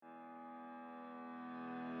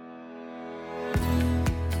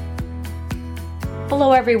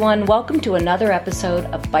Hello everyone, welcome to another episode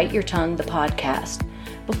of Bite Your Tongue, the podcast.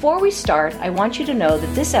 Before we start, I want you to know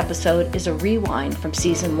that this episode is a rewind from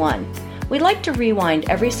Season 1. We like to rewind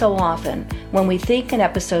every so often when we think an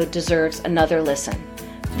episode deserves another listen.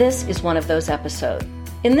 This is one of those episodes.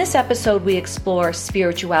 In this episode, we explore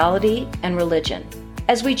spirituality and religion.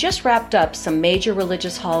 As we just wrapped up some major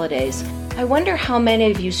religious holidays, I wonder how many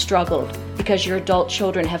of you struggled because your adult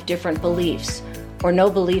children have different beliefs, or no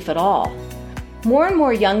belief at all. More and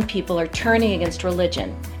more young people are turning against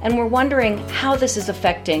religion, and we're wondering how this is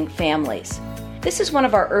affecting families. This is one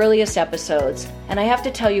of our earliest episodes, and I have to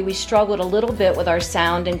tell you we struggled a little bit with our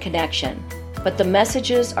sound and connection, but the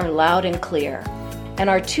messages are loud and clear. And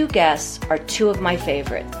our two guests are two of my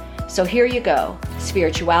favorite. So here you go,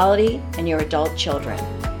 spirituality and your adult children.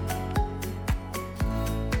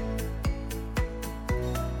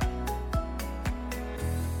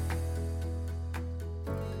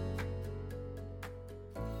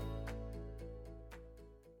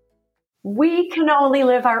 We can only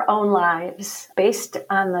live our own lives based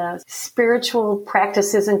on the spiritual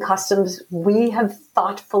practices and customs we have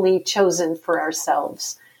thoughtfully chosen for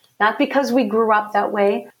ourselves. Not because we grew up that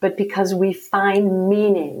way, but because we find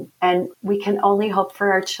meaning. And we can only hope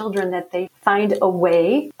for our children that they find a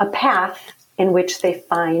way, a path in which they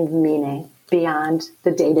find meaning beyond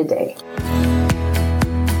the day-to-day.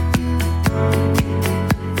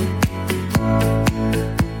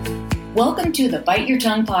 Welcome to the Bite Your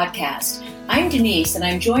Tongue podcast. I'm Denise, and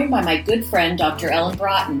I'm joined by my good friend, Dr. Ellen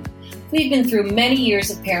Broughton. We've been through many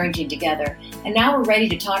years of parenting together, and now we're ready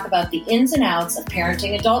to talk about the ins and outs of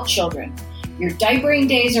parenting adult children. Your diapering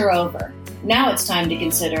days are over. Now it's time to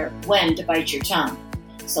consider when to bite your tongue.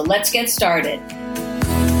 So let's get started.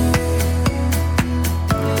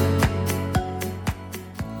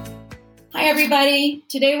 Hi, everybody.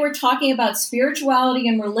 Today we're talking about spirituality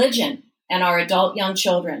and religion and our adult young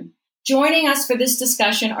children. Joining us for this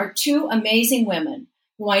discussion are two amazing women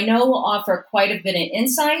who I know will offer quite a bit of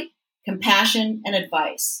insight, compassion, and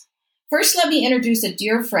advice. First, let me introduce a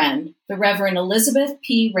dear friend, the Reverend Elizabeth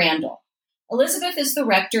P. Randall. Elizabeth is the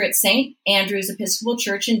rector at St. Andrew's Episcopal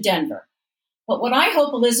Church in Denver. But what I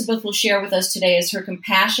hope Elizabeth will share with us today is her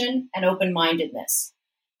compassion and open-mindedness.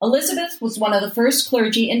 Elizabeth was one of the first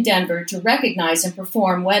clergy in Denver to recognize and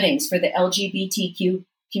perform weddings for the LGBTQ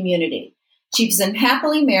community. She's been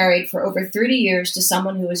happily married for over 30 years to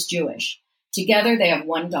someone who is Jewish. Together, they have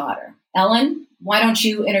one daughter. Ellen, why don't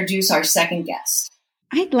you introduce our second guest?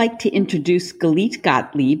 I'd like to introduce Galit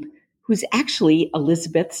Gottlieb, who's actually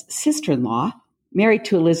Elizabeth's sister-in-law, married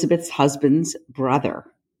to Elizabeth's husband's brother.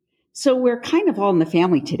 So we're kind of all in the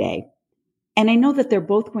family today. And I know that they're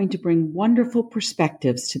both going to bring wonderful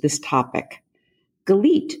perspectives to this topic.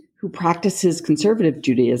 Galit, who practices conservative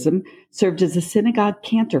Judaism, served as a synagogue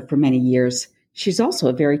cantor for many years. She's also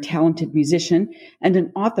a very talented musician and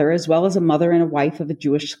an author, as well as a mother and a wife of a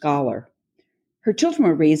Jewish scholar. Her children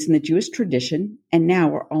were raised in the Jewish tradition and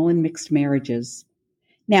now are all in mixed marriages.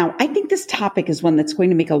 Now, I think this topic is one that's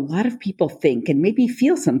going to make a lot of people think and maybe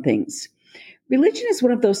feel some things. Religion is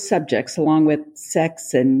one of those subjects, along with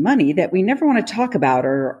sex and money, that we never want to talk about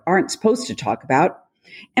or aren't supposed to talk about.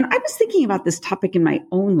 And I was thinking about this topic in my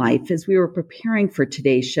own life as we were preparing for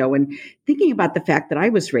today's show and thinking about the fact that I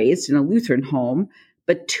was raised in a Lutheran home,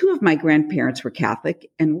 but two of my grandparents were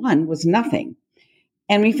Catholic and one was nothing.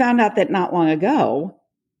 And we found out that not long ago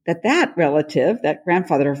that relative, that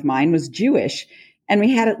grandfather of mine, was Jewish. And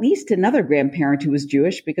we had at least another grandparent who was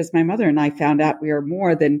Jewish because my mother and I found out we are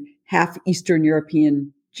more than half Eastern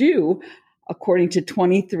European Jew, according to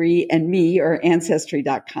 23andMe or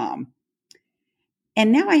Ancestry.com.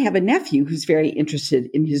 And now I have a nephew who's very interested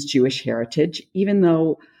in his Jewish heritage, even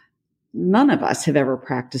though none of us have ever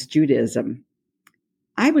practiced Judaism.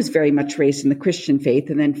 I was very much raised in the Christian faith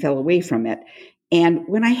and then fell away from it. And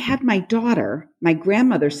when I had my daughter, my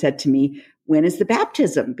grandmother said to me, "When is the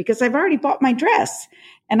baptism? Because I've already bought my dress."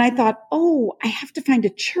 And I thought, I have to find a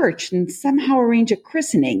church and somehow arrange a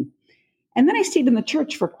christening. And then I stayed in the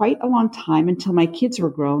church for quite a long time until my kids were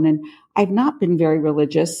grown, and I've not been very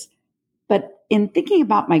religious. But in thinking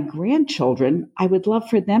about my grandchildren, I would love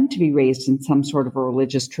for them to be raised in some sort of a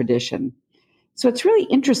religious tradition. So it's really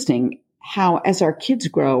interesting how, as our kids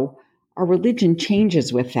grow, our religion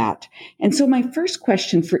changes with that. And so my first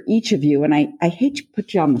question for each of you, and I hate to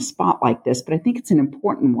put you on the spot like this, but I think it's an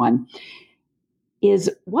important one, is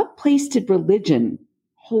what place did religion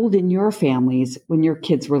hold in your families when your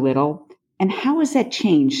kids were little? And how has that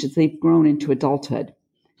changed as they've grown into adulthood?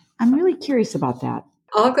 I'm really curious about that.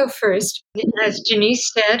 I'll go first. As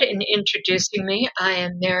Denise said in introducing me, I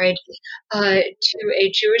am married to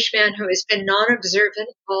a Jewish man who has been non-observant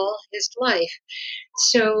all his life.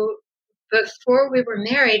 So before we were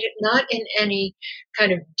married, not in any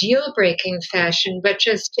kind of deal-breaking fashion, but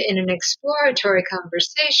just in an exploratory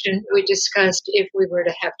conversation, we discussed if we were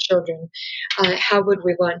to have children, how would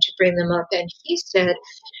we want to bring them up? And he said,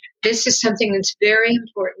 this is something that's very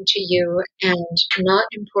important to you and not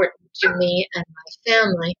important to me and my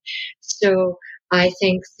family. So I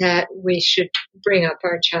think that we should bring up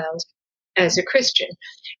our child as a Christian.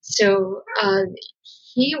 So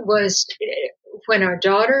he was, when our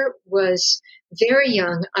daughter was very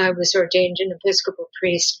young, I was ordained an Episcopal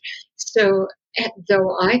priest. So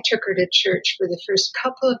though I took her to church for the first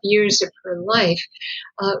couple of years of her life,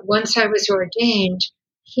 once I was ordained,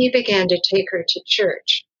 he began to take her to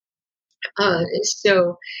church.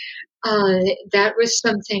 So that was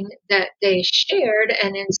something that they shared,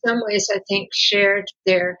 and in some ways, I think, shared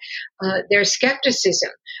their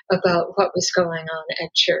skepticism about what was going on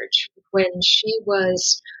at church. When she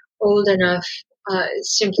was old enough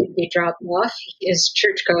simply to be dropped off, his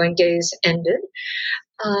church-going days ended.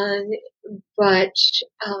 But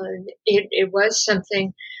it was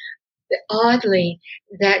something, oddly,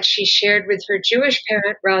 that she shared with her Jewish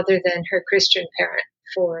parent rather than her Christian parent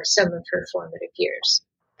for some of her formative years.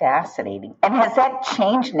 Fascinating. And has that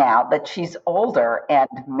changed now that she's older and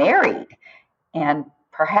married? And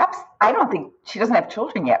perhaps, I don't think, she doesn't have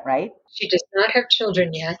children yet, right? She does not have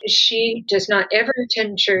children yet. She does not ever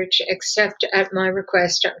attend church except at my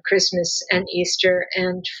request on Christmas and Easter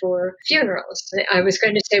and for funerals. I was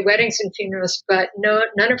going to say weddings and funerals, but no,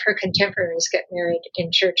 none of her contemporaries get married in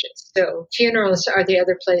churches. So funerals are the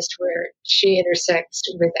other place where she intersects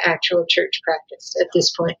with actual church practice at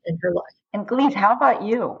this point in her life. And Galit, how about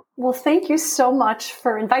you? Well, thank you so much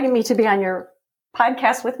for inviting me to be on your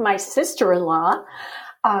podcast with my sister-in-law.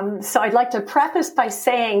 So I'd like to preface by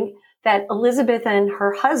saying that Elizabeth and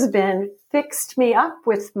her husband fixed me up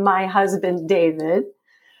with my husband, David.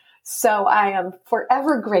 So I am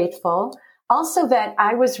forever grateful. Also that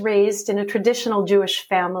I was raised in a traditional Jewish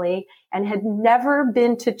family and had never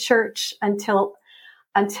been to church until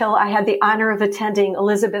I had the honor of attending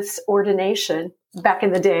Elizabeth's ordination back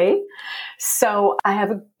in the day. So I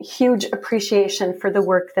have a huge appreciation for the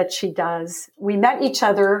work that she does. We met each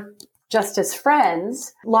other just as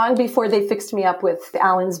friends long before they fixed me up with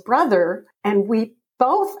Alan's brother. And we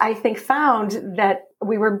both, I think, found that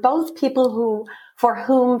we were both people for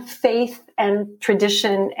whom faith and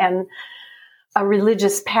tradition and a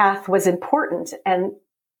religious path was important. And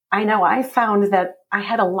I know I found that I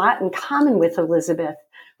had a lot in common with Elizabeth,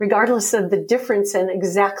 regardless of the difference in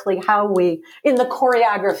exactly in the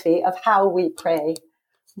choreography of how we pray.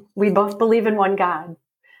 We both believe in one God.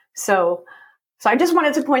 So I just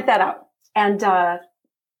wanted to point that out. And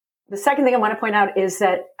the second thing I want to point out is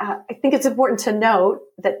that I think it's important to note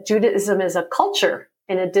that Judaism is a culture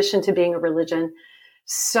in addition to being a religion.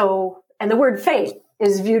 So, and the word faith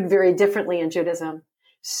is viewed very differently in Judaism.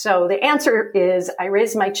 So the answer is I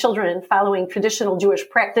raised my children following traditional Jewish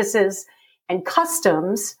practices and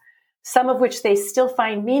customs, some of which they still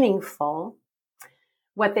find meaningful.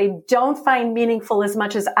 What they don't find meaningful as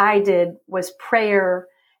much as I did was prayer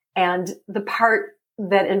and the part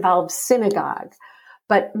that involves synagogue.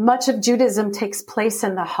 But much of Judaism takes place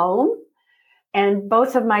in the home. And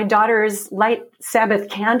both of my daughters light Sabbath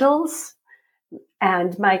candles,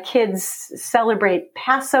 and my kids celebrate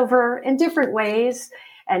Passover in different ways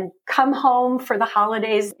and come home for the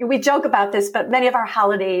holidays. We joke about this, but many of our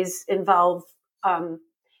holidays involve,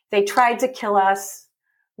 they tried to kill us.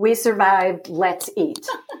 We survived. Let's eat.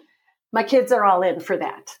 My kids are all in for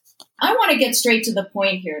that. I want to get straight to the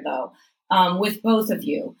point here, though, with both of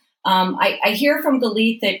you. I hear from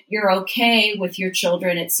Galit that you're okay with your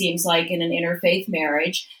children, it seems like, in an interfaith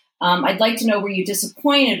marriage. I'd like to know, were you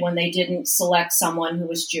disappointed when they didn't select someone who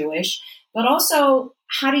was Jewish? But also,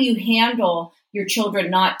 how do you handle your children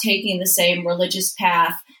not taking the same religious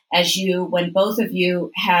path as you when both of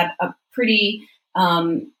you had a pretty,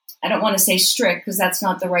 I don't want to say strict because that's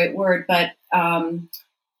not the right word, but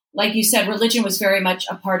like you said, religion was very much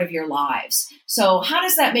a part of your lives. So how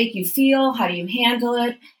does that make you feel? How do you handle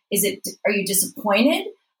it? Are you disappointed?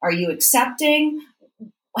 Are you accepting?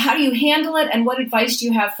 How do you handle it? And what advice do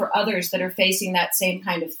you have for others that are facing that same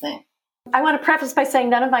kind of thing? I want to preface by saying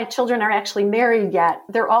none of my children are actually married yet.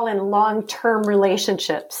 They're all in long-term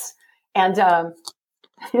relationships. And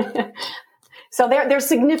so their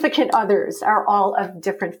significant others are all of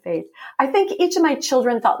different faith. I think each of my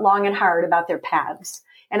children thought long and hard about their paths.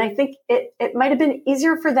 And I think it might have been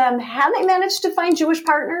easier for them had they managed to find Jewish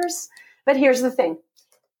partners. But here's the thing.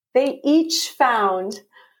 they each found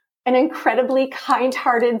an incredibly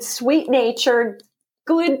kind-hearted, sweet-natured,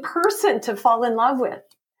 good person to fall in love with.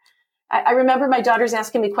 I remember my daughters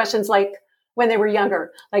asking me questions like when they were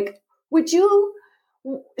younger, like, would you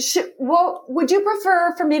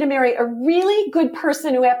prefer for me to marry a really good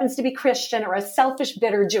person who happens to be Christian or a selfish,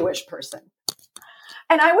 bitter Jewish person?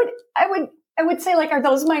 And I would say, like, are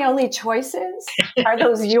those my only choices? Are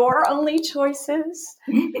those your only choices?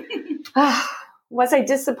 Was I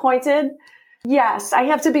disappointed? Yes, I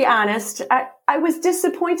have to be honest. I was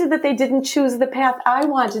disappointed that they didn't choose the path I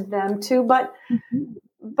wanted them to,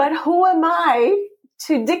 but who am I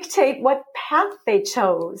to dictate what path they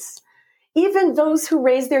chose? Even those who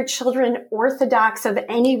raise their children Orthodox of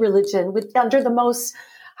any religion under the most,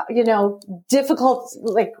 difficult,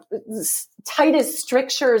 like tightest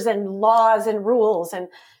strictures and laws and rules and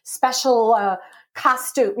special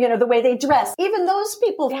costume, the way they dress. Even those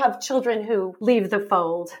people have children who leave the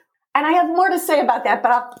fold. And I have more to say about that,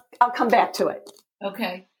 but I'll come back to it.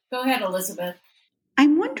 Okay. Go ahead, Elizabeth.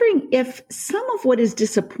 I'm wondering if some of what is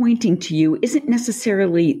disappointing to you isn't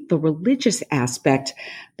necessarily the religious aspect,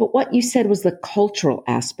 but what you said was the cultural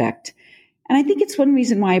aspect. And I think it's one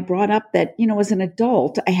reason why I brought up that, as an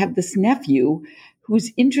adult, I have this nephew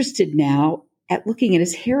who's interested now at looking at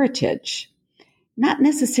his heritage, not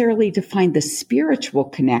necessarily to find the spiritual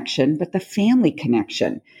connection, but the family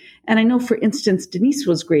connection. And I know, for instance, Denise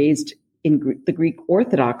was raised in the Greek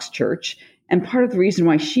Orthodox Church, and part of the reason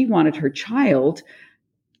why she wanted her child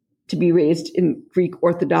to be raised in Greek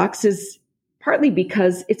Orthodox is partly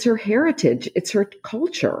because it's her heritage, it's her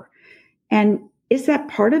culture. And is that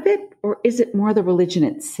part of it, or is it more the religion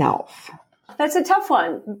itself? That's a tough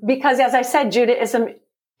one, because as I said, Judaism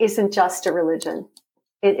isn't just a religion.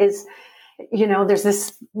 It is, there's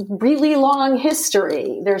this really long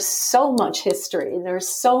history. There's so much history. There's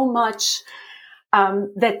so much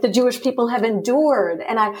that the Jewish people have endured.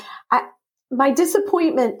 And my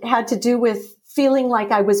disappointment had to do with feeling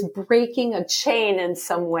like I was breaking a chain in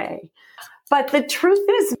some way. But the truth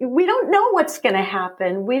is, we don't know what's going to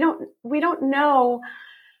happen. We don't know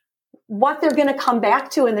what they're going to come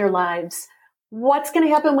back to in their lives. What's going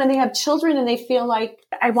to happen when they have children and they feel like,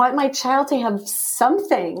 I want my child to have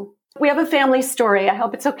something. We have a family story. I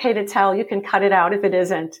hope it's okay to tell. You can cut it out if it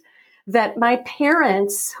isn't. That my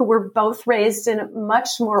parents, who were both raised in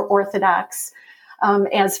much more Orthodox,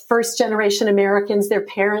 as first-generation Americans, their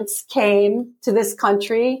parents came to this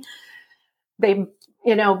country. They,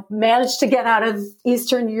 managed to get out of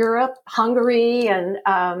Eastern Europe, Hungary, and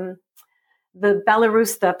the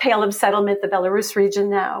Belarus, the Pale of Settlement, the Belarus region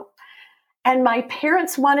now. And my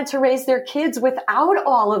parents wanted to raise their kids without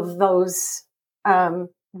all of those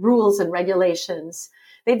rules and regulations.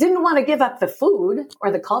 They didn't want to give up the food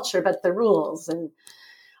or the culture, but the rules and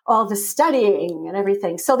all the studying and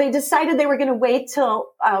everything. So they decided they were going to wait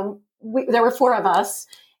till, there were 4 of us,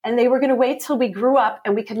 and they were going to wait till we grew up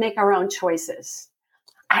and we could make our own choices.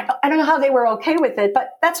 I don't know how they were okay with it,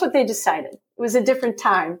 but that's what they decided. It was a different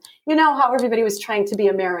time. You know how everybody was trying to be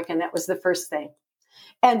American. That was the first thing.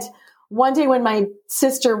 And one day when my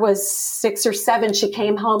sister was 6 or 7, she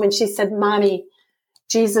came home and she said, "Mommy,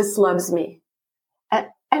 Jesus loves me." And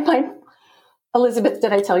Elizabeth,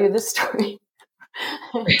 did I tell you this story?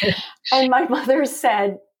 And my mother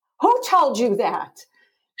said, "Who told you that?"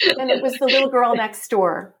 And it was the little girl next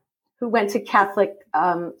door who went to a Catholic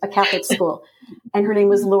school, and her name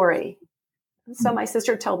was Lori. So my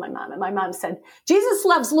sister told my mom, and my mom said, "Jesus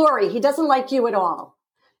loves Lori. He doesn't like you at all."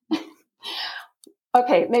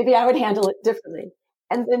 Okay, maybe I would handle it differently.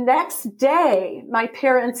 And the next day, my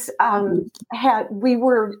parents we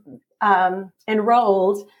were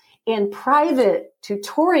enrolled in private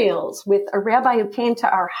tutorials with a rabbi who came to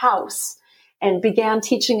our house and began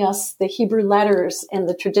teaching us the Hebrew letters and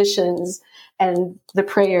the traditions and the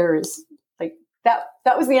prayers. Like that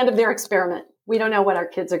was the end of their experiment. We don't know what our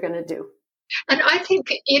kids are going to do. And I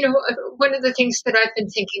think, one of the things that I've been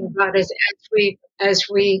thinking about is as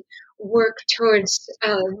we work towards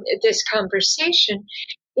this conversation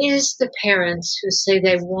is the parents who say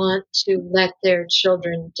they want to let their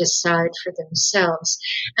children decide for themselves,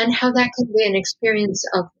 and how that can be an experience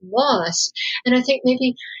of loss. And I think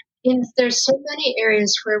maybe there's so many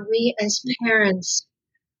areas where we as parents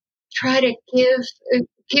try to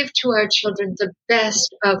give to our children the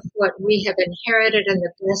best of what we have inherited and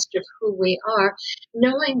the best of who we are,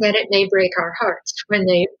 knowing that it may break our hearts when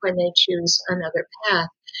they choose another path.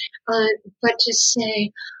 But to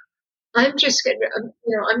say, I'm just going to,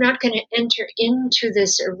 I'm not going to enter into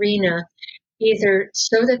this arena either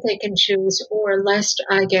so that they can choose or lest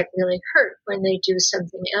I get really hurt when they do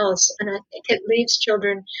something else. And I think it leaves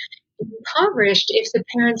children impoverished if the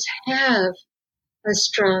parents have a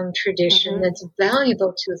strong tradition that's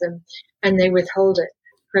valuable to them and they withhold it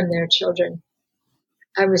from their children.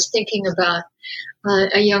 I was thinking about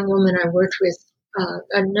a young woman I worked with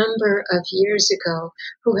a number of years ago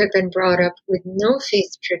who had been brought up with no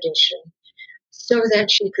faith tradition so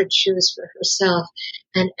that she could choose for herself.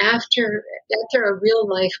 And after a real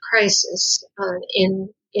life crisis in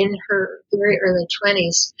her very early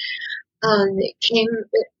 20s,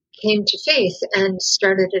 came to faith and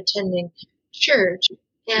started attending church,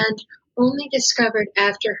 and only discovered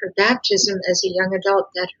after her baptism as a young adult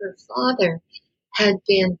that her father had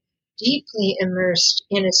been deeply immersed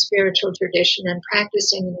in a spiritual tradition and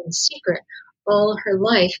practicing it in secret all her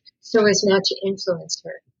life so as not to influence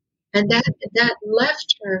her. And that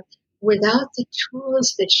left her without the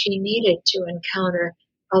tools that she needed to encounter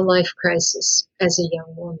a life crisis as a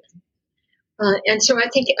young woman. And so I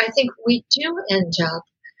think we do end up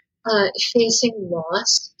facing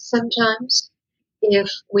loss sometimes if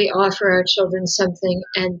we offer our children something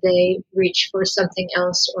and they reach for something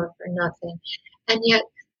else or for nothing. And yet,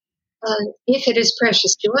 if it is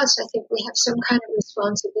precious to us, I think we have some kind of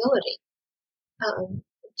responsibility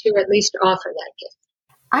to at least offer that gift.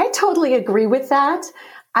 I totally agree with that.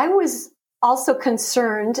 I was also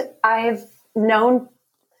concerned. I've known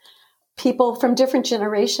people from different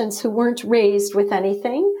generations who weren't raised with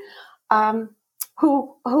anything,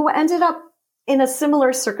 who ended up in a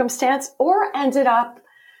similar circumstance or ended up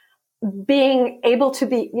being able to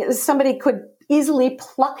be, somebody could easily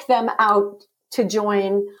pluck them out to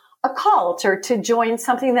join a cult or to join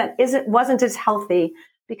something that wasn't as healthy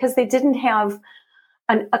because they didn't have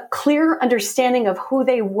a clear understanding of who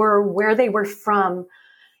they were, where they were from.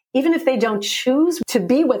 Even if they don't choose to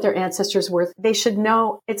be what their ancestors were, they should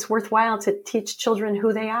know it's worthwhile to teach children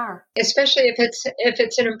who they are. Especially if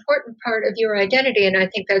it's an important part of your identity, and I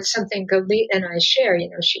think that's something Galit and I share.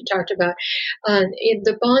 She talked about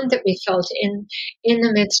the bond that we felt in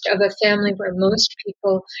the midst of a family where most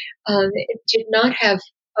people did not have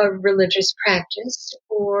a religious practice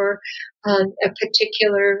or a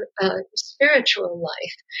particular spiritual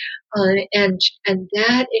life, and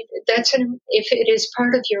if it is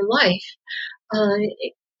part of your life,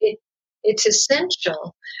 it's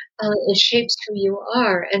essential. It shapes who you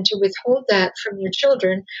are, and to withhold that from your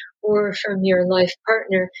children or from your life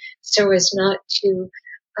partner, so as not to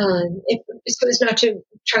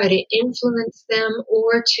try to influence them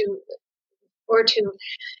or to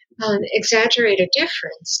exaggerate a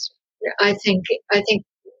difference, I think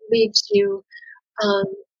leaves you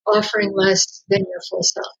offering less than your full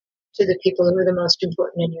self to the people who are the most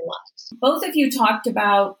important in your lives. Both of you talked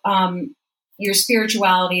about your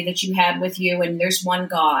spirituality that you had with you, and there's one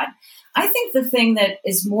God. I think the thing that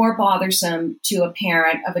is more bothersome to a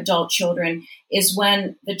parent of adult children is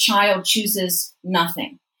when the child chooses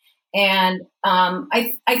nothing. And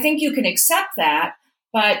I think you can accept that.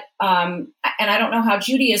 But, and I don't know how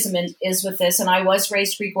Judaism is with this, and I was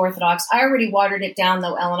raised Greek Orthodox. I already watered it down,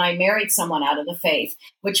 though Ellen, I married someone out of the faith,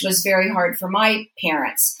 which was very hard for my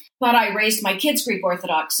parents. But I raised my kids Greek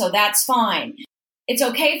Orthodox, so that's fine. It's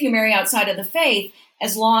okay if you marry outside of the faith,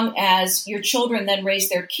 as long as your children then raise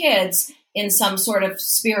their kids in some sort of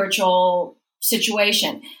spiritual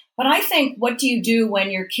situation. But I think, what do you do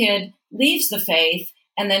when your kid leaves the faith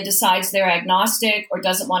and then decides they're agnostic or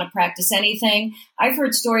doesn't want to practice anything? I've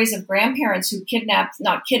heard stories of grandparents who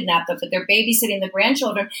not kidnap them, but they're babysitting the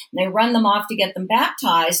grandchildren and they run them off to get them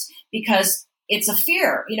baptized because it's a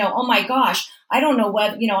fear. Oh my gosh, I don't know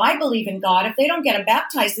whether, I believe in God. If they don't get them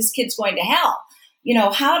baptized, this kid's going to hell.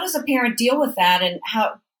 How does a parent deal with that? And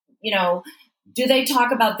how, do they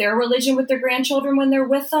talk about their religion with their grandchildren when they're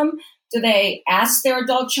with them? Do they ask their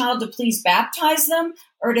adult child to please baptize them,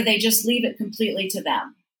 or do they just leave it completely to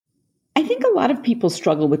them? I think a lot of people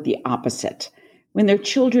struggle with the opposite. When their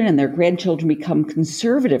children and their grandchildren become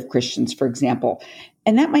conservative Christians, for example,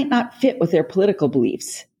 and that might not fit with their political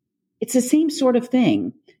beliefs. It's the same sort of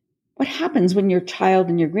thing. What happens when your child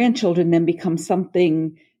and your grandchildren then become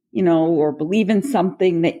something, or believe in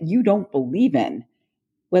something that you don't believe in,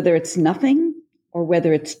 whether it's nothing or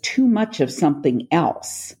whether it's too much of something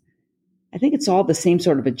else? I think it's all the same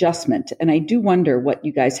sort of adjustment. And I do wonder what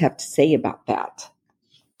you guys have to say about that.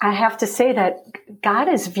 I have to say that God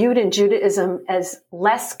is viewed in Judaism as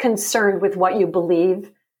less concerned with what you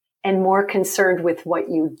believe and more concerned with what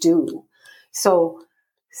you do. So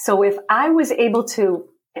if I was able to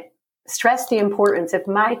stress the importance of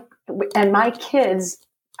my kids,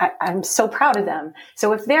 I'm so proud of them.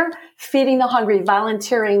 So if they're feeding the hungry,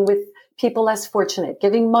 volunteering with people less fortunate,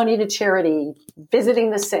 giving money to charity,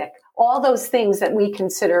 visiting the sick, all those things that we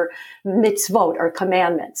consider mitzvot or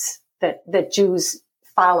commandments, that Jews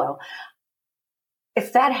follow.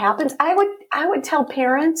 If that happens, I would tell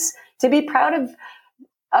parents to be proud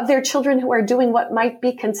of their children who are doing what might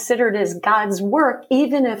be considered as God's work,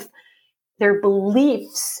 even if their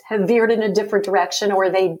beliefs have veered in a different direction or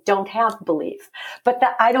they don't have belief. But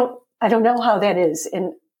I don't know how that is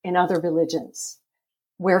in other religions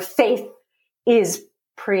where faith is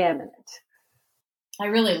preeminent. I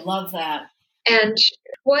really love that. And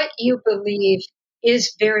what you believe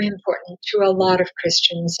is very important to a lot of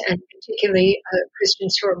Christians, and particularly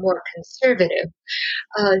Christians who are more conservative.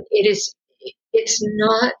 It's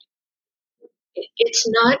not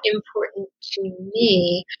important to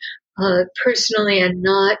me personally, and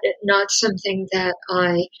not something that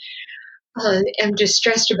I am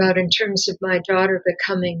distressed about in terms of my daughter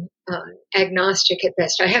becoming agnostic at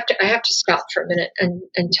best. I have to stop for a minute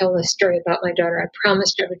and tell a story about my daughter. I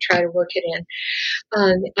promised I would try to work it in.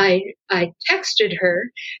 I texted her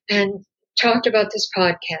and talked about this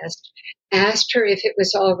podcast, asked her if it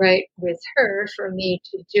was all right with her for me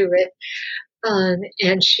to do it.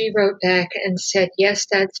 And she wrote back and said, "Yes,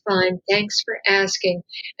 that's fine. Thanks for asking."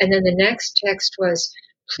 And then the next text was,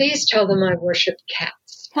 "Please tell them I worship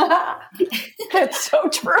cats." That's so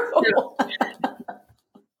true.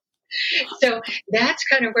 So that's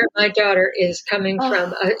kind of where my daughter is coming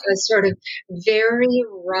from, a sort of very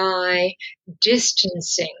wry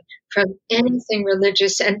distancing from anything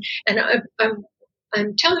religious. And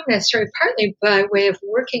I'm telling that story partly by way of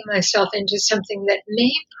working myself into something that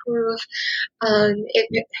may prove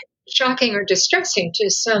shocking or distressing to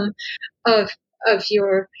some of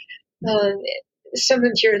your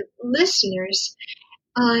listeners,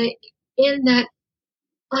 in that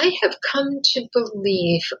I have come to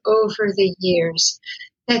believe over the years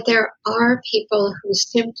that there are people who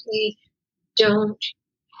simply don't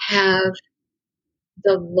have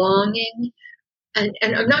the longing, and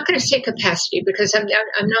I'm not going to say capacity because I'm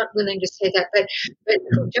not willing to say that, but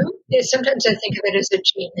who don't. Sometimes I think of it as a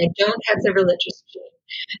gene. They don't have the religious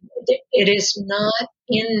gene. It is not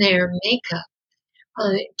in their makeup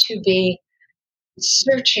to be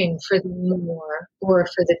searching for the more or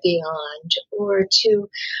for the beyond, or to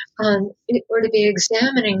be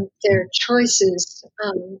examining their choices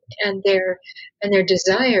and their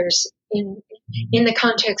desires in the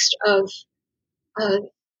context of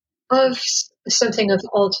something of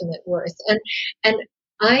ultimate worth. And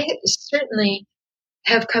I certainly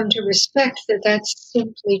have come to respect that that's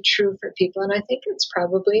simply true for people. And I think it's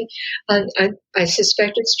probably, I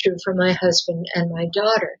suspect it's true for my husband and my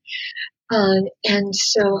daughter. And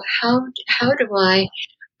so how do I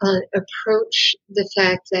approach the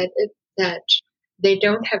fact that they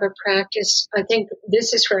don't have a practice? I think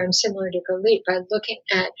this is where I'm similar to Galit, by looking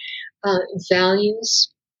at values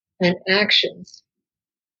and actions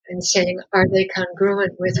and saying, are they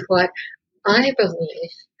congruent with what I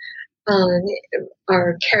believe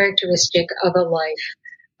are characteristic of a life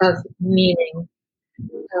of meaning,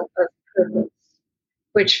 of purpose,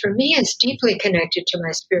 which for me is deeply connected to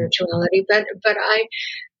my spirituality, but I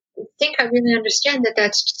think I really understand that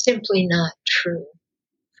that's simply not true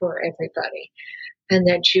for everybody, and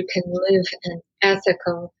that you can live an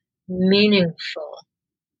ethical, meaningful,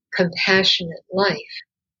 compassionate life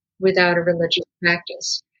without a religious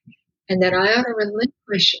practice, and that I ought to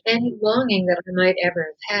relinquish any longing that I might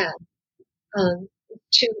ever have had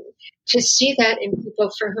to see that in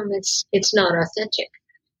people for whom it's not authentic.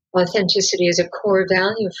 Authenticity is a core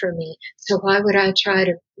value for me. So why would I try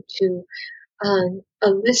to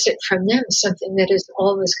elicit from them something that is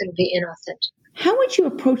always going to be inauthentic? How would you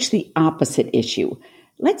approach the opposite issue?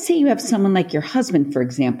 Let's say you have someone like your husband, for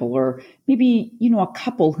example, or maybe, a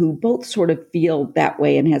couple who both sort of feel that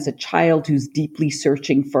way and has a child who's deeply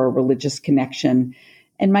searching for a religious connection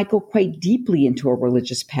and might go quite deeply into a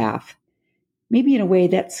religious path, maybe in a way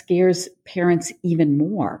that scares parents even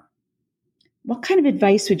more. What kind of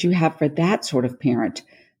advice would you have for that sort of parent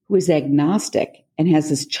who is agnostic and has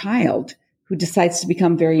this child who decides to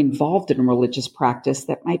become very involved in a religious practice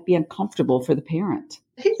that might be uncomfortable for the parent?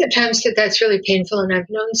 I think the times that's really painful, and I've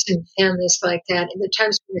known some families like that, and the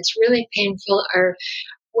times when it's really painful are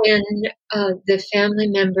when the family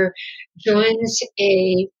member joins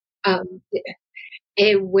a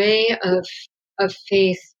way of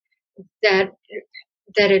faith that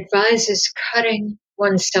advises cutting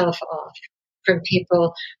oneself off from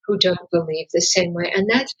people who don't believe the same way. And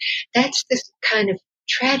that's this kind of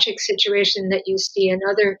tragic situation that you see in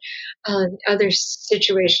other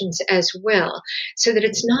situations as well. So that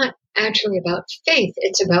it's not actually about faith,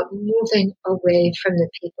 it's about moving away from the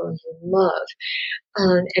people you love.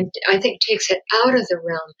 And I think takes it out of the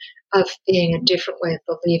realm of being a different way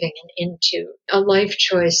of believing and into a life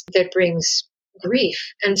choice that brings grief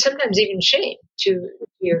and sometimes even shame to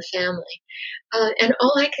your family. And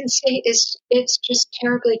all I can say is it's just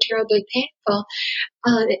terribly, terribly painful.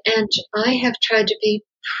 And I have tried to be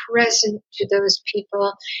present to those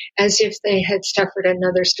people as if they had suffered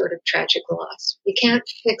another sort of tragic loss. You can't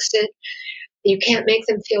fix it. You can't make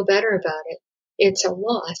them feel better about it. It's a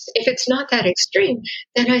loss. If it's not that extreme,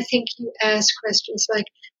 then I think you ask questions like,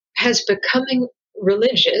 has becoming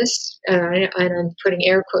religious, and I'm putting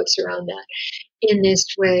air quotes around that, in this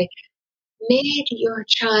way, made your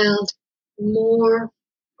child more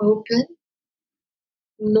open,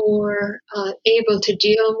 more able to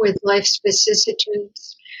deal with life's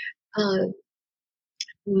vicissitudes,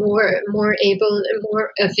 more able,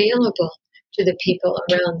 more available to the people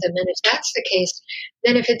around them. And if that's the case,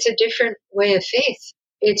 then if it's a different way of faith,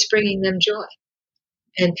 it's bringing them joy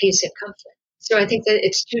and peace and comfort. So I think that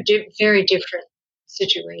it's two very different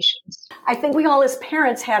situations. I think we all as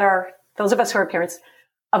parents had those of us who are parents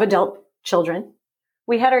of adult children,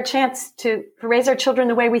 we had our chance to raise our children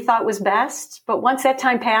the way we thought was best. But once that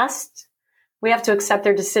time passed, we have to accept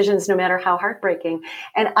their decisions no matter how heartbreaking.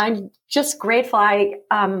 And I'm just grateful.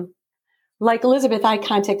 Like Elizabeth, I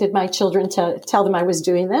contacted my children to tell them I was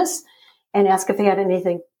doing this and ask if they had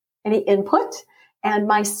any input. And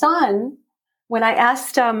my son, when I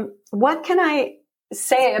asked him, what can I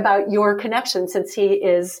say about your connection, since he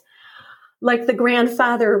is like the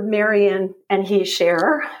grandfather Marion and he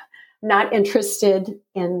share, not interested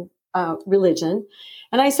in religion.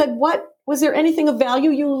 And I said, was there anything of value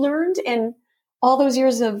you learned in all those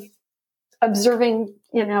years of observing,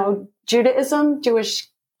 Judaism, Jewish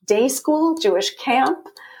day school, Jewish camp,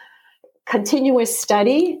 continuous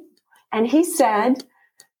study? And he said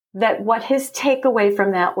that what his takeaway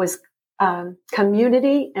from that was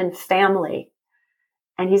community and family.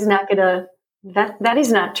 And he's not that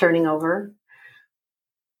he's not turning over.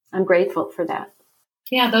 I'm grateful for that.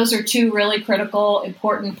 Yeah, those are two really critical,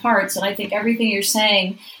 important parts. And I think everything you're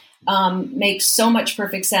saying makes so much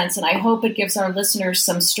perfect sense. And I hope it gives our listeners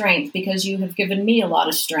some strength, because you have given me a lot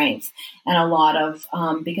of strength and a lot of,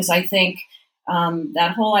 because I think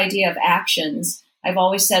that whole idea of actions, I've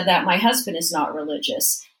always said that my husband is not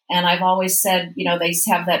religious. And I've always said, they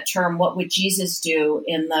have that term, what would Jesus do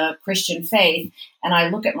in the Christian faith? And I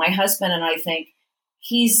look at my husband and I think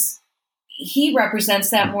he represents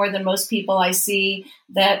that more than most people I see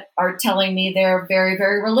that are telling me they're very,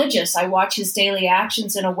 very religious. I watch his daily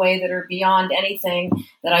actions in a way that are beyond anything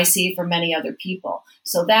that I see from many other people.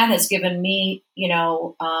 So that has given me,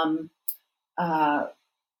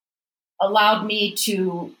 allowed me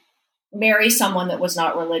to marry someone that was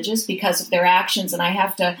not religious because of their actions. And I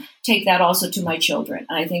have to take that also to my children.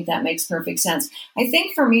 And I think that makes perfect sense. I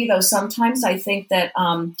think for me, though, sometimes I think that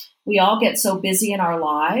we all get so busy in our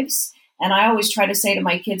lives. And I always try to say to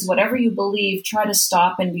my kids, whatever you believe, try to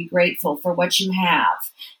stop and be grateful for what you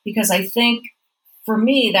have. Because I think for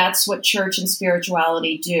me, that's what church and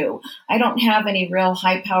spirituality do. I don't have any real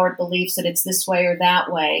high-powered beliefs that it's this way or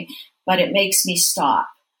that way, but it makes me stop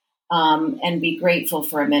and be grateful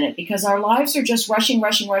for a minute, because our lives are just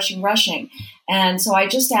rushing. And so I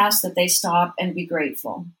just ask that they stop and be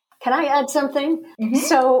grateful. Can I add something? Mm-hmm.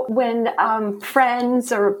 So when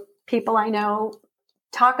friends or people I know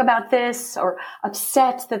talk about this or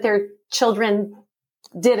upset that their children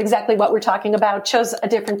did exactly what we're talking about, chose a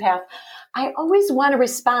different path, I always want to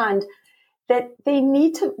respond that they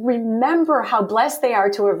need to remember how blessed they are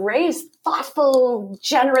to have raised thoughtful,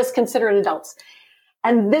 generous, considerate adults.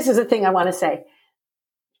 And this is the thing I want to say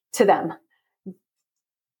to them.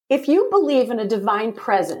 If you believe in a divine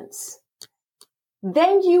presence,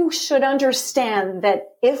 then you should understand that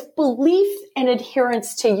if belief and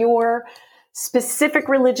adherence to your specific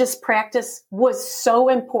religious practice was so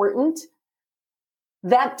important,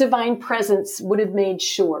 that divine presence would have made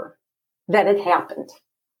sure that it happened.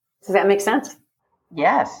 Does that make sense?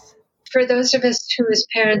 Yes. For those of us who as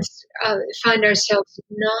parents find ourselves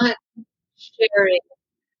not sharing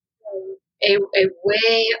a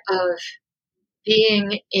way of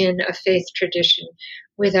being in a faith tradition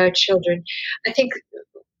with our children, I think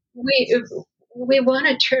we want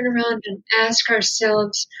to turn around and ask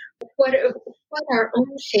ourselves what our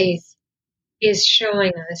own faith is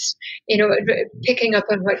showing us. Picking up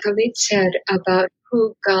on what Galit said about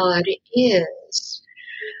who God is,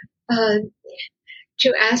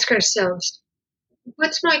 to ask ourselves,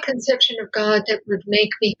 what's my conception of God that would make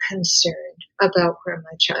me concerned about where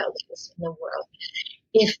my child is in the world?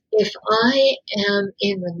 If I am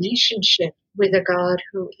in relationship with a God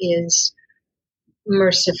who is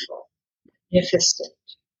merciful, beneficent,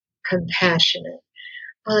 compassionate,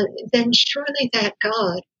 then surely that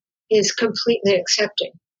God is completely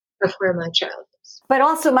accepting of where my child is. But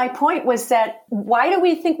also my point was that why do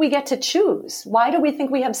we think we get to choose? Why do we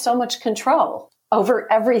think we have so much control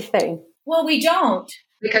over everything? Well, we don't.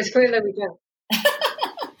 Because clearly we don't.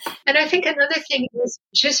 And I think another thing is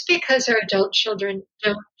just because our adult children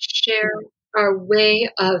don't share our way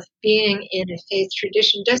of being in a faith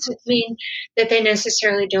tradition doesn't mean that they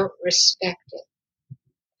necessarily don't respect it.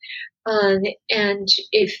 And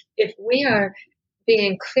if we are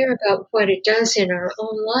being clear about what it does in our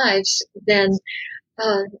own lives, then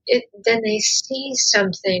they see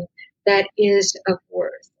something that is of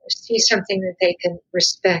worth, or see something that they can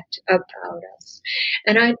respect about us.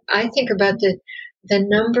 And I think about the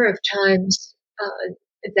number of times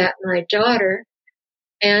that my daughter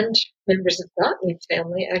and members of Gottlieb's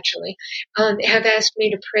family actually have asked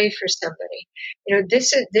me to pray for somebody.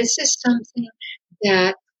 This is something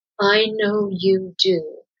that I know you do.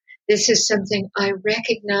 This is something I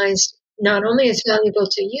recognize not only is valuable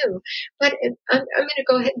to you, but I'm going to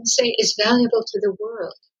go ahead and say is valuable to the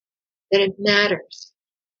world, that it matters.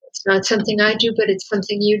 It's not something I do, but it's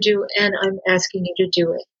something you do, and I'm asking you to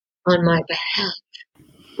do it on my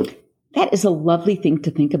behalf. That is a lovely thing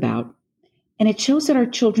to think about. And it shows that our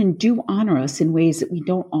children do honor us in ways that we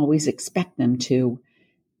don't always expect them to.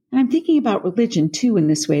 And I'm thinking about religion, too, in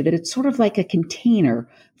this way, that it's sort of like a container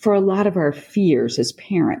for a lot of our fears as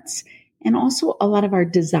parents, and also a lot of our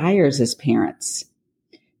desires as parents.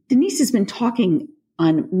 Denise has been talking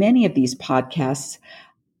on many of these podcasts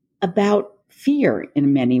about fear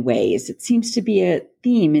in many ways. It seems to be a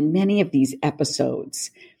theme in many of these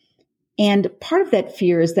episodes. And part of that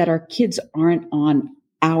fear is that our kids aren't on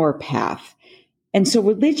our path. And so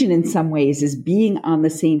religion in some ways is being on the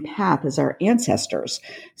same path as our ancestors.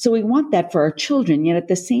 So we want that for our children, yet at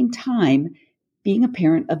the same time, being a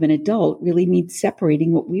parent of an adult really means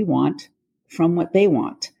separating what we want from what they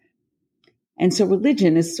want. And so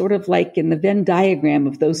religion is sort of like in the Venn diagram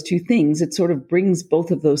of those two things. It sort of brings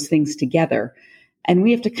both of those things together. And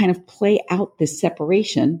we have to kind of play out this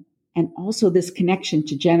separation and also this connection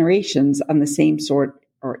to generations on the same sort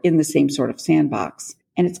or in the same sort of sandbox.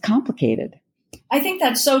 And it's complicated. I think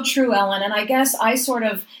that's so true, Ellen. And I guess I sort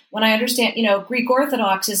of, when I understand, Greek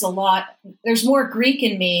Orthodox is a lot, there's more Greek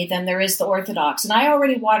in me than there is the Orthodox. And I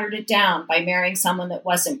already watered it down by marrying someone that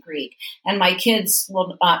wasn't Greek. And my kids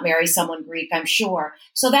will not marry someone Greek, I'm sure.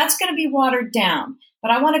 So that's going to be watered down.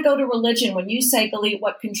 But I want to go to religion. When you say, Galit,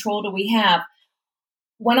 what control do we have?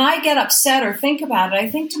 When I get upset or think about it, I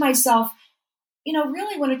think to myself,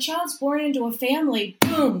 really when a child's born into a family,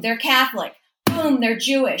 boom, they're Catholic, boom, they're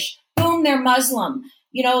Jewish, boom, they're Muslim,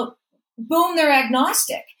 boom, they're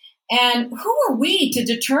agnostic. And who are we to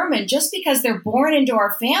determine just because they're born into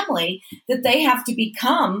our family that they have to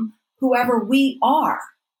become whoever we are?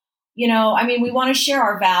 We want to share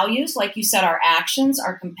our values, like you said, our actions,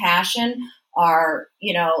 our compassion, our,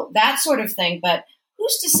 that sort of thing. But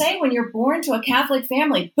who's to say when you're born to a Catholic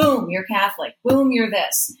family, boom, you're Catholic, boom, you're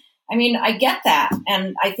this? I get that.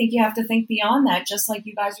 And I think you have to think beyond that, just like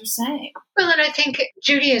you guys are saying. Well, and I think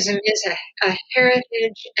Judaism is a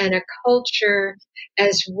heritage and a culture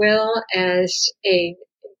as well as a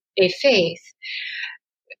faith.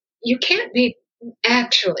 You can't be,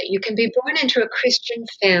 you can be born into a Christian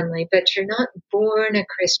family, but you're not born a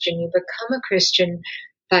Christian. You become a Christian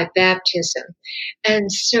by baptism. And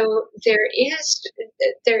so there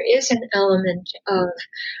is an element of,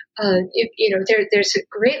 there's a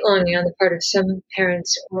great longing on the part of some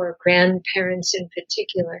parents or grandparents in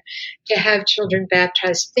particular to have children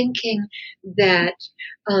baptized, thinking that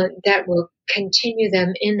that will continue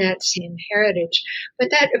them in that same heritage.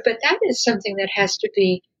 But that is something that has to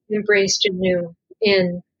be embraced anew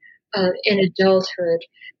in adulthood.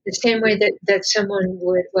 The same way that someone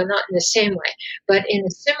would, well, not in the same way, but in a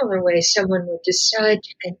similar way, someone would decide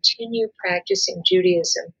to continue practicing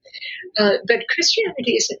Judaism. But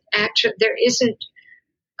Christianity isn't there isn't,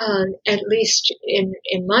 at least in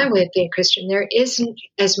my way of being Christian, there isn't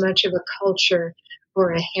as much of a culture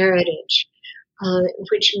or a heritage,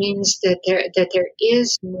 which means that there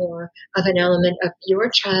is more of an element of your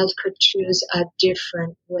child could choose a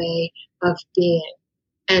different way of being.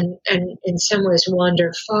 And in some ways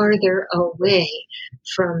wander farther away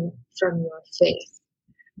from your faith,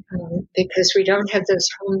 because we don't have those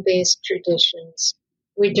home-based traditions.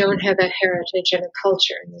 We don't have a heritage and a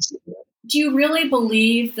culture in this way. Do you really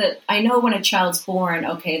believe that, I know when a child's born,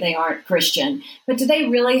 okay, they aren't Christian, but do they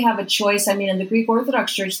really have a choice? In the Greek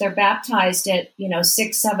Orthodox Church, they're baptized at,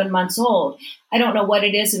 6-7 months old. I don't know what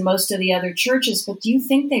it is in most of the other churches, but do you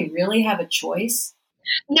think they really have a choice?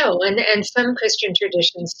 No, and some Christian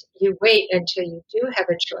traditions, you wait until you do have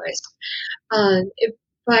a choice.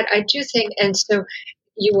 But I do think, and so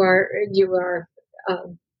you are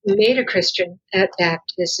made a Christian at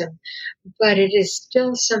baptism, but it is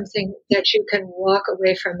still something that you can walk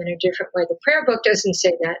away from in a different way. The prayer book doesn't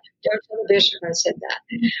say that. Don't tell the bishop I said that.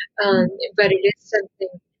 But it is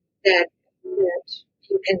something that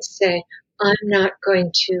you can say, I'm not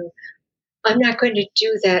going to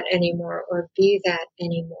do that anymore or be that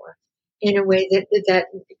anymore in a way that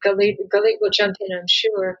Galit will jump in, I'm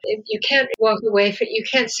sure. You can't walk away from, you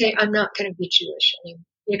can't say, I'm not going to be Jewish anymore.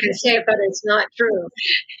 You can say it, but it's not true.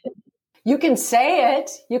 You can say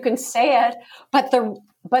it, but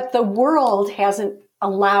the world hasn't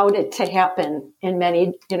allowed it to happen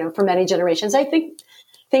for many generations. I think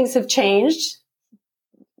things have changed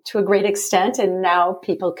to a great extent, and now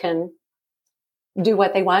people can do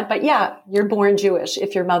what they want. But yeah, you're born Jewish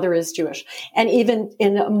if your mother is Jewish. And even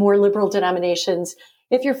in more liberal denominations,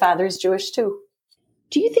 if your father is Jewish too.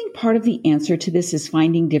 Do you think part of the answer to this is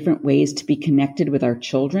finding different ways to be connected with our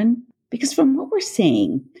children? Because from what we're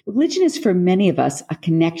saying, religion is for many of us a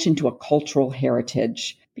connection to a cultural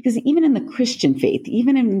heritage. Because even in the Christian faith,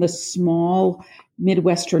 even in the small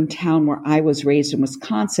Midwestern town where I was raised in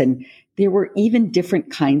Wisconsin, there were even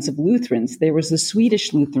different kinds of Lutherans. There was the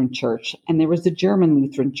Swedish Lutheran Church, and there was the German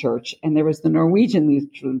Lutheran Church, and there was the Norwegian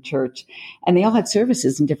Lutheran Church, and they all had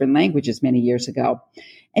services in different languages many years ago.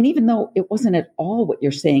 And even though it wasn't at all what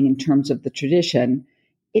you're saying in terms of the tradition,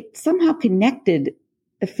 it somehow connected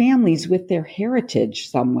the families with their heritage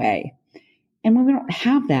some way. And when we don't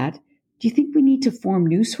have that, do you think we need to form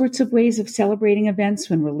new sorts of ways of celebrating events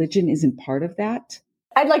when religion isn't part of that?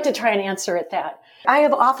 I'd like to try and answer it that. I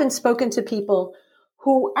have often spoken to people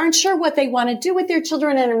who aren't sure what they want to do with their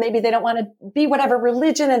children, and maybe they don't want to be whatever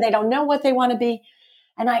religion and they don't know what they want to be.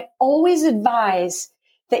 And I always advise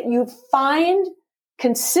that you find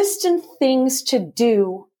consistent things to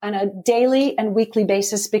do on a daily and weekly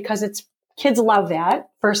basis, because kids love that,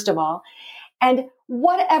 first of all. And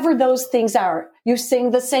whatever those things are, you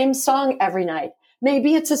sing the same song every night.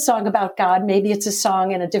 Maybe it's a song about God. Maybe it's a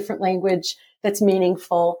song in a different language that's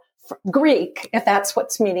meaningful, Greek, if that's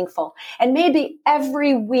what's meaningful. And maybe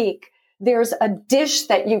every week there's a dish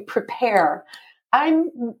that you prepare.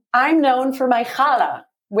 I'm known for my challah,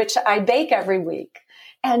 which I bake every week.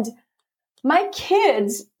 And my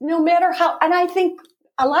kids, no matter how, and I think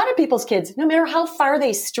a lot of people's kids, no matter how far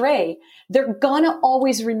they stray, they're gonna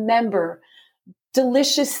always remember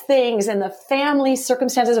delicious things and the family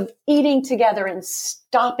circumstances of eating together and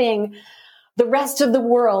stopping the rest of the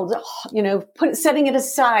world, setting it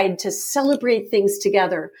aside to celebrate things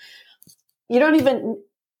together. You don't even,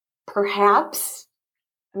 perhaps,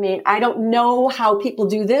 I don't know how people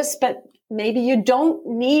do this, but maybe you don't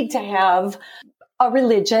need to have a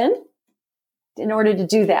religion in order to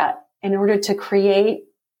do that, in order to create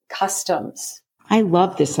customs. I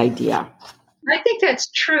love this idea. I think that's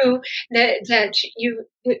true,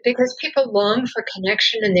 because people long for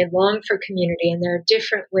connection and they long for community, and there are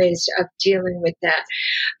different ways of dealing with that.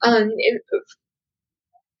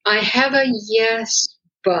 I have a yes,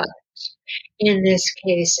 but in this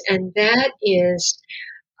case, and that is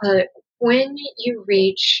when you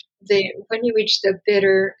reach the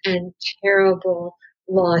bitter and terrible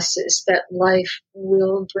losses that life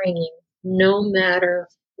will bring you, no matter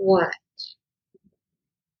what.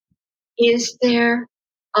 Is there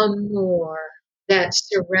a more that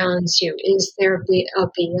surrounds you? Is there a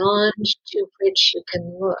beyond to which you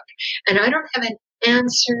can look? And I don't have an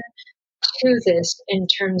answer to this in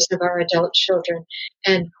terms of our adult children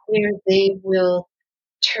and where they will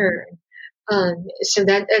turn. So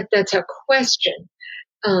that's a question,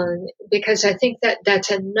 because I think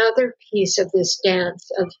that's another piece of this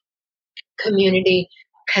dance of community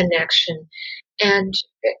connection. And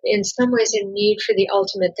in some ways, a need for the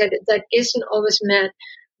ultimate that isn't always met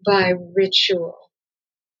by ritual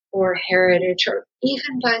or heritage or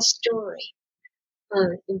even by story,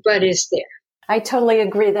 but is there. I totally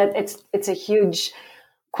agree that it's a huge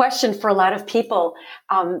question for a lot of people.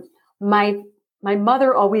 My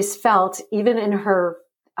mother always felt, even in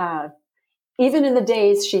the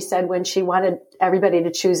days, she said, when she wanted everybody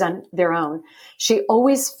to choose on their own, she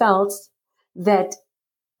always felt that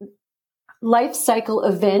life cycle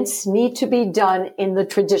events need to be done in the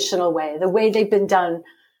traditional way, the way they've been done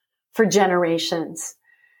for generations.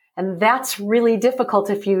 And that's really difficult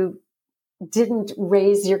if you don't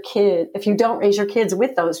raise your kids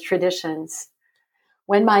with those traditions.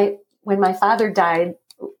 When my father died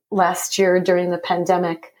last year during the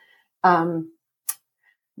pandemic,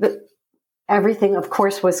 everything, of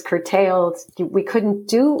course, was curtailed. We couldn't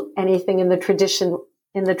do anything in the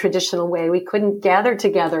in the traditional way. We couldn't gather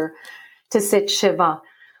together to sit Shiva.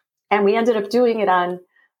 And we ended up doing it on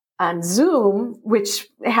Zoom, which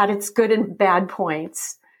had its good and bad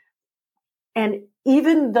points. And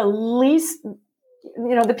even the least,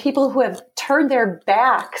 the people who have turned their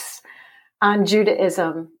backs on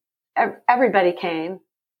Judaism, everybody came.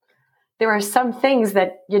 There are some things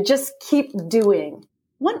that you just keep doing.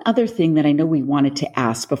 One other thing that I know we wanted to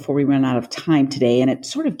ask before we run out of time today, and it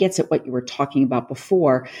sort of gets at what you were talking about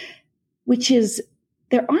before, which is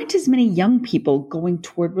there aren't as many young people going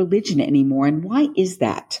toward religion anymore. And why is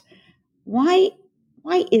that? Why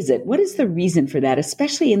is it? What is the reason for that,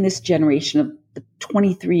 especially in this generation of the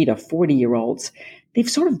 23 to 40-year-olds? They've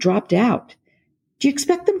sort of dropped out. Do you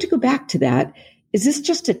expect them to go back to that? Is this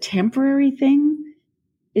just a temporary thing?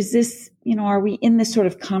 Is this, are we in this sort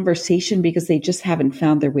of conversation because they just haven't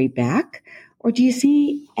found their way back? Or do you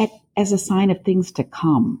see it as a sign of things to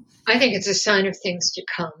come? I think it's a sign of things to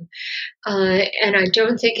come. And I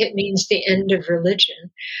don't think it means the end of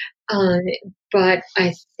religion. But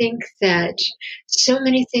I think that so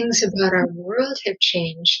many things about our world have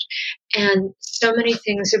changed, and so many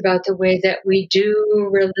things about the way that we do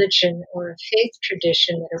religion or a faith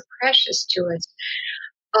tradition that are precious to us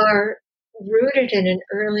are rooted in an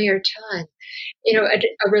earlier time.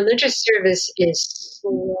 A religious service is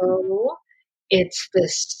slow. It's the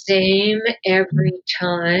same every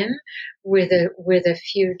time with a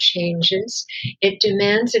few changes. It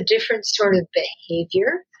demands a different sort of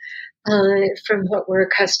behavior from what we're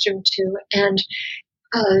accustomed to, and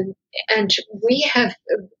we have.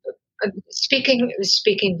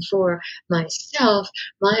 Speaking for myself,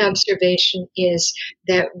 my observation is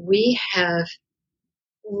that we have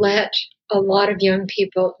let a lot of young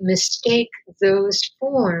people mistake those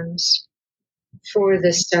forms for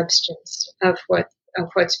the substance of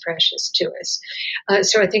what's precious to us.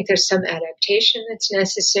 So I think there's some adaptation that's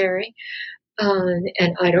necessary.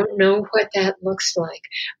 And I don't know what that looks like,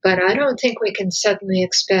 but I don't think we can suddenly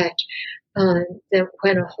expect that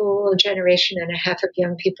when a whole generation and a half of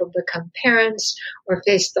young people become parents or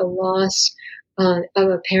face the loss of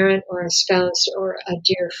a parent or a spouse or a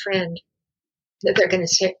dear friend, that they're going to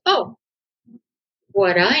say, oh,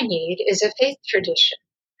 what I need is a faith tradition.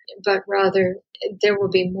 But rather, there will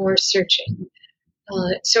be more searching.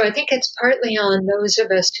 So I think it's partly on those of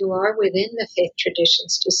us who are within the faith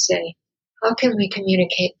traditions to say, how can we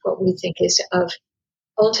communicate what we think is of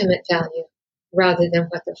ultimate value rather than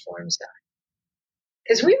what the forms are?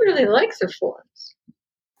 Because we really like the forms.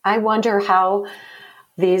 I wonder how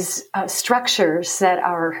these structures that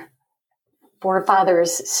our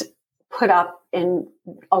forefathers put up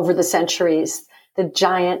over the centuries, the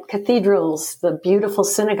giant cathedrals, the beautiful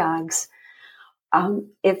synagogues,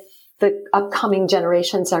 if the upcoming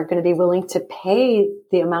generations are going to be willing to pay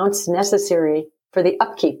the amounts necessary for the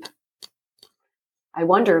upkeep. I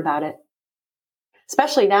wonder about it.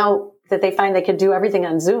 Especially now that they find they can do everything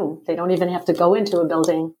on Zoom. They don't even have to go into a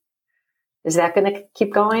building. Is that going to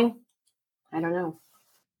keep going? I don't know.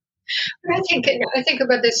 But I think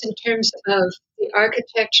about this in terms of the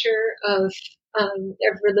architecture of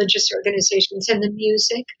religious organizations and the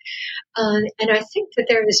music. And I think that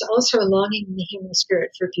there is also a longing in the human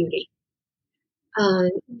spirit for beauty.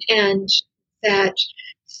 And that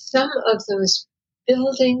some of those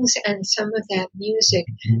buildings and some of that music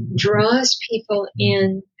draws people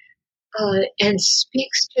in and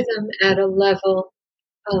speaks to them at a level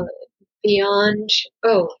beyond,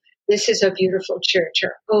 oh, this is a beautiful church,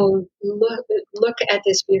 or oh, look at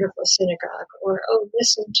this beautiful synagogue, or oh,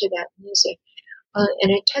 listen to that music.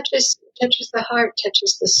 And it touches the heart,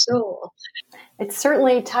 touches the soul. It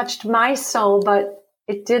certainly touched my soul, but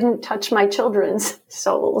it didn't touch my children's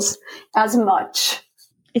souls as much.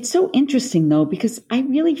 It's so interesting, though, because I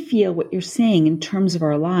really feel what you're saying in terms of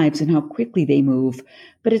our lives and how quickly they move.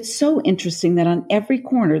 But it's so interesting that on every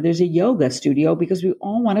corner, there's a yoga studio because we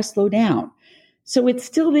all want to slow down. So it's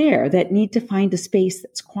still there, that need to find a space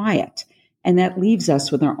that's quiet and that leaves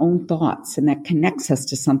us with our own thoughts and that connects us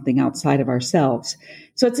to something outside of ourselves.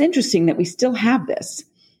 So it's interesting that we still have this.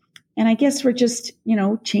 And I guess we're just,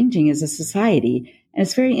 changing as a society. And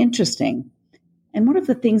it's very interesting. And one of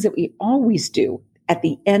the things that we always do at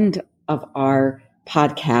the end of our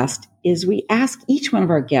podcast is we ask each one of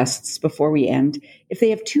our guests before we end if they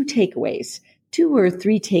have 2 takeaways, 2 or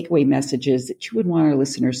 3 takeaway messages that you would want our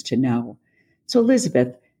listeners to know. So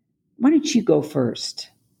Elizabeth, why don't you go first?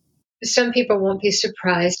 some people won't be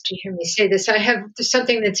surprised to hear me say this. I have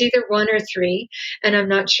something that's either 1 or 3, and I'm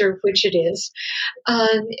not sure which it is.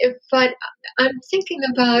 But I'm thinking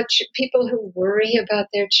about people who worry about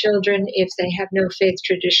their children if they have no faith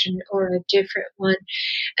tradition or a different one,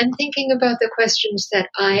 and thinking about the questions that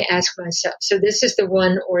I ask myself. So this is the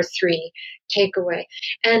 1 or 3 takeaway,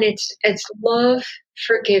 and it's love,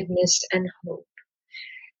 forgiveness, and hope.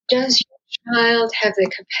 Does your child have the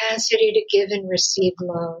capacity to give and receive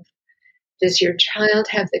love? Does your child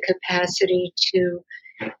have the capacity to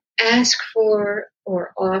ask for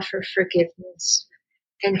or offer forgiveness?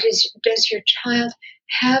 And does your child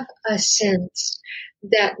have a sense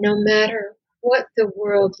that no matter what the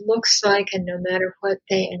world looks like and no matter what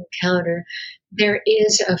they encounter, there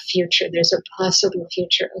is a future, there's a possible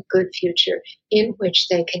future, a good future in which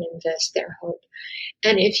they can invest their hope?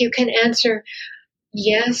 And if you can answer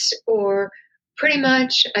yes or pretty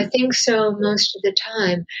much, I think so most of the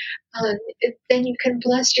time, then you can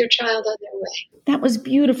bless your child on their way. That was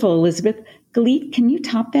beautiful, Elizabeth. Galit, can you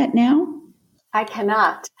top that now? I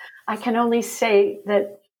cannot. I can only say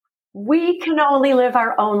that we can only live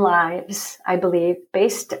our own lives, I believe,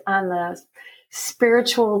 based on the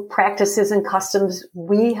spiritual practices and customs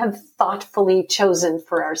we have thoughtfully chosen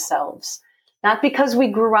for ourselves. Not because we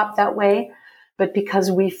grew up that way, but because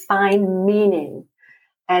we find meaning.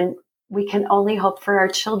 And we can only hope for our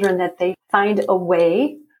children that they find a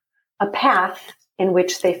way, a path in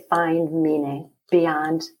which they find meaning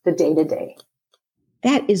beyond the day-to-day.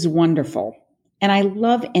 That is wonderful. And I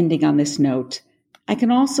love ending on this note. I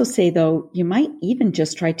can also say, though, you might even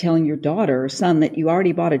just try telling your daughter or son that you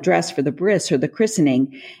already bought a dress for the bris or the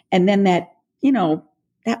christening, and then that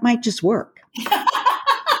might just work.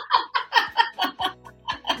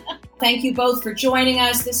 Thank you both for joining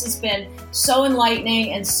us. This has been so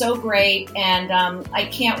enlightening and so great, and I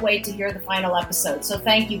can't wait to hear the final episode. So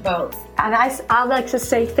thank you both. And I'd like to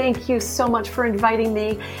say thank you so much for inviting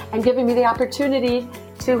me and giving me the opportunity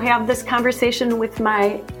to have this conversation with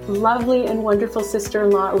my lovely and wonderful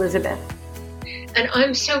sister-in-law, Elizabeth. And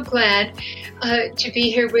I'm so glad to be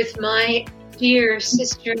here with my dear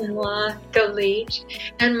sister-in-law, Galit,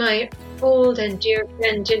 and my old and dear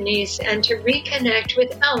friend, Denise, and to reconnect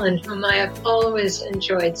with Ellen, whom I have always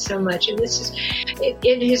enjoyed so much. And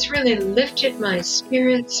it has really lifted my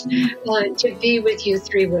spirits to be with you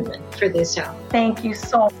 3 women for this hour. Thank you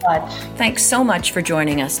so much. Thanks so much for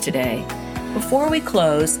joining us today. Before we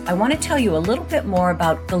close, I want to tell you a little bit more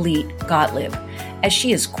about Galit Gottlieb, as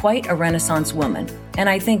she is quite a Renaissance woman, and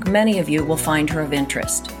I think many of you will find her of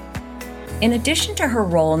interest. In addition to her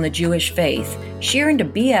role in the Jewish faith, she earned a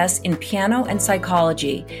BS in piano and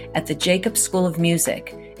psychology at the Jacobs School of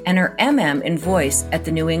Music and her MM in voice at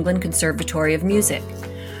the New England Conservatory of Music.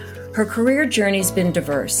 Her career journey's been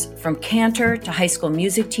diverse, from cantor to high school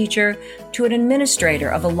music teacher to an administrator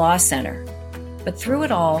of a law center. But through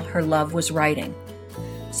it all, her love was writing.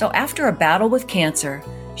 So after a battle with cancer,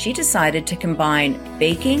 she decided to combine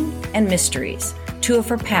baking and mysteries, 2 of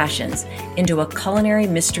her passions, into a culinary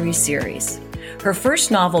mystery series. Her first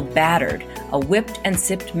novel, Battered, a whipped and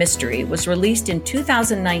sipped mystery, was released in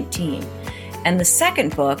 2019, and the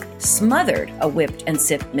second book, Smothered, a whipped and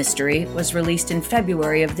sipped mystery, was released in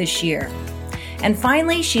February of this year. And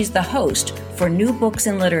finally, she's the host for New Books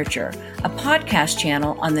in Literature, a podcast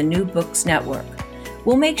channel on the New Books Network.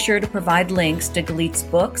 We'll make sure to provide links to Galit's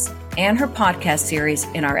books and her podcast series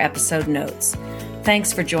in our episode notes.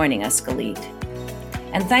 Thanks for joining us, Galit.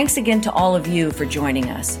 And thanks again to all of you for joining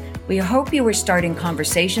us. We hope you are starting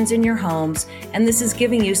conversations in your homes, and this is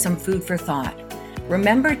giving you some food for thought.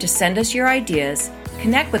 Remember to send us your ideas,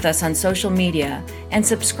 connect with us on social media, and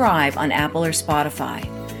subscribe on Apple or Spotify.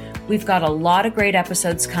 We've got a lot of great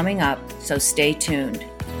episodes coming up, so stay tuned.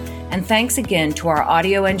 And thanks again to our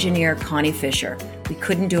audio engineer, Connie Fisher. We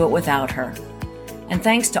couldn't do it without her. And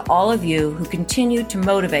thanks to all of you who continue to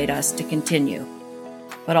motivate us to continue.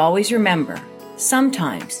 But always remember,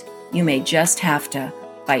 sometimes you may just have to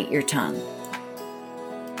bite your tongue.